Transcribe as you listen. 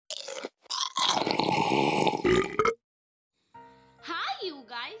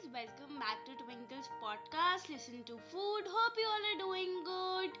podcast, listen to food. Hope you all are doing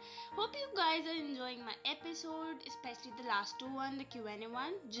good. Hope you guys are enjoying my episode, especially the last two one, the Q&A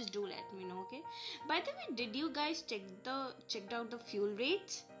one. Just do let me know, okay? By the way, did you guys checked out the fuel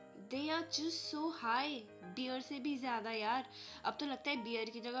rates? They are just so high. Beer से भी ज़्यादा यार. अब तो लगता है beer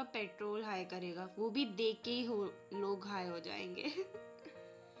की जगह पेट्रोल हाई करेगा. वो भी देख के ही लोग हाई हो जाएंगे.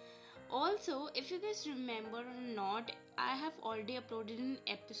 Also, if you guys remember or not, I have already uploaded an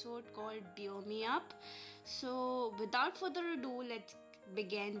episode called Beer Me Up. So, without further ado, let's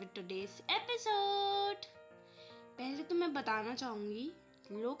begin with today's episode. पहले तो मैं बताना चाहूँगी,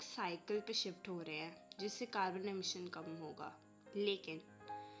 लोग साइकिल पे शिफ्ट हो रहे हैं जिससे कार्बन एमिशन कम होगा. लेकिन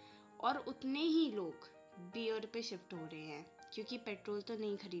और उतने ही लोग बियर पे शिफ्ट हो रहे हैं क्योंकि पेट्रोल तो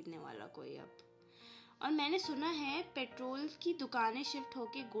नहीं खरीदने वाला कोई अब. और मैंने सुना है पेट्रोल की दुकानें शिफ्ट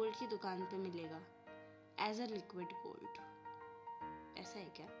होके गोल्ड की दुकान पे मिलेगा एज अ लिक्विड गोल्ड. ऐसा है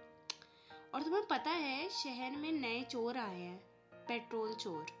क्या? और तुम्हें पता है शहर में नए चोर आए हैं, पेट्रोल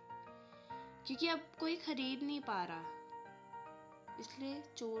चोर, क्योंकि अब कोई खरीद नहीं पा रहा, इसलिए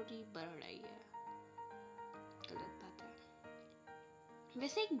चोरी बढ़ रही है. गलत बात है.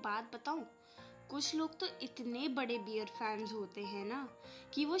 वैसे एक बात बताऊं, कुछ लोग तो इतने बड़े बियर फैंस होते हैं ना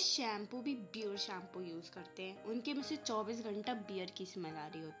कि वो शैम्पू भी बियर शैम्पू यूज करते हैं. उनके में से 24 घंटा बियर की स्मेल आ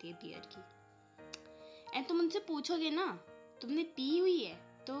रही होती है, बियर की. एंड तुम उनसे पूछोगे ना तुमने पी हुई है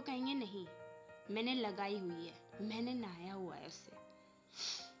तो वो कहेंगे नहीं, मैंने लगाई हुई है, मैंने नहाया हुआ है उससे.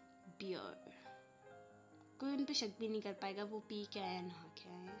 बियर. कोई उन पे शक भी नहीं कर पाएगा वो पी क्या है, नहा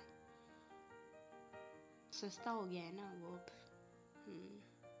क्या है. सस्ता हो गया है ना वो अब.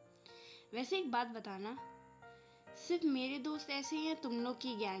 वैसे एक बात बताना, सिर्फ मेरे दोस्त ऐसे ही हैं, तुम लोग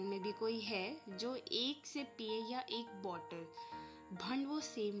की गैंग में भी कोई है जो एक से पिए या एक बॉटल भंड वो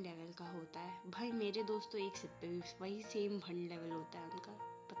सेम लेवल का होता है? भाई मेरे दोस्त तो एक सिप पे भी वही सेम भंड लेवल होता है उनका.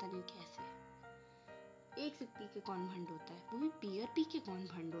 पता नहीं कैसे. एक सिप पी के कौन भंड होता है, वो भी बियर पी के कौन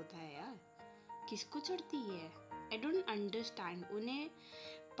भंड होता है यार. किसको चढ़ती है? I don't understand. उन्हें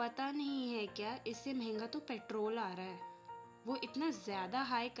पता नहीं है क्या इससे महंगा तो पेट्रोल आ रहा है, वो इतना ज्यादा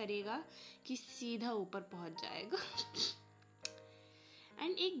हाई करेगा कि सीधा ऊपर पहुंच जाएगा.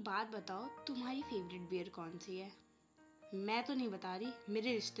 एंड एक बात बताओ, तुम्हारी फेवरेट बियर कौन सी है? मैं तो नहीं बता रही,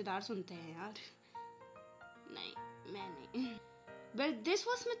 मेरे रिश्तेदार सुनते हैं यार. नहीं, मैं नहीं. Well, this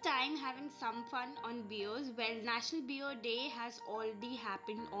was my time having some fun on beers. Well, National Beer Day has already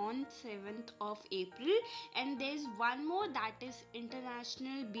happened on 7th of April, and there's one more, that is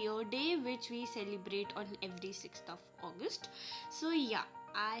International Beer Day, which we celebrate on every 6th of August. So yeah,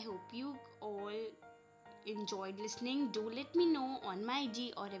 I hope you all enjoyed listening. Do let me know on my IG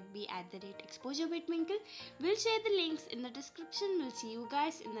or FB @exposurewitwinkle. We'll share the links in the description. We'll see you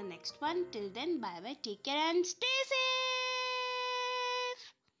guys in the next one. Till then, bye bye, take care and stay safe.